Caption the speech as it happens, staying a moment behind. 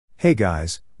Hey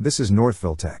guys, this is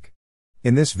Northville Tech.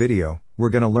 In this video,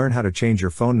 we're going to learn how to change your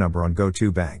phone number on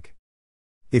GO2Bank.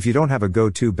 If you don't have a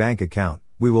GO2Bank account,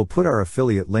 we will put our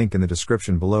affiliate link in the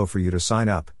description below for you to sign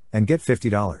up and get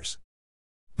 $50.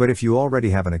 But if you already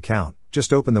have an account,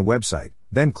 just open the website,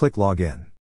 then click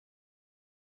Login.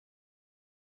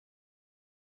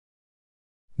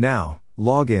 Now,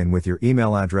 log in with your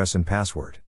email address and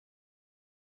password.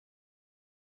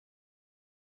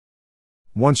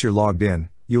 Once you're logged in,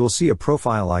 you will see a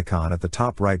profile icon at the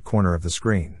top right corner of the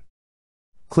screen.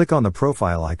 Click on the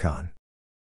profile icon.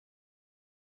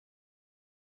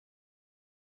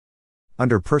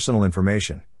 Under Personal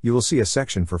Information, you will see a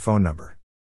section for phone number.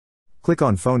 Click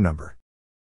on Phone Number.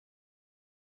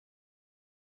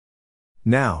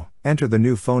 Now, enter the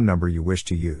new phone number you wish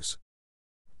to use.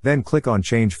 Then click on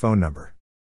Change Phone Number.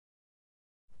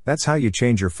 That's how you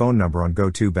change your phone number on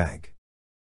GO2Bank.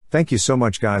 Thank you so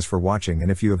much guys for watching,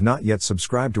 and if you have not yet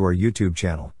subscribed to our YouTube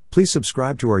channel, please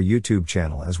subscribe to our YouTube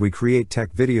channel as we create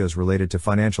tech videos related to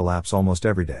financial apps almost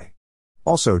every day.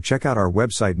 Also check out our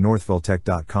website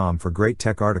northvilletech.com for great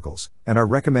tech articles, and our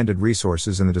recommended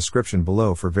resources in the description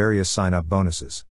below for various sign-up bonuses.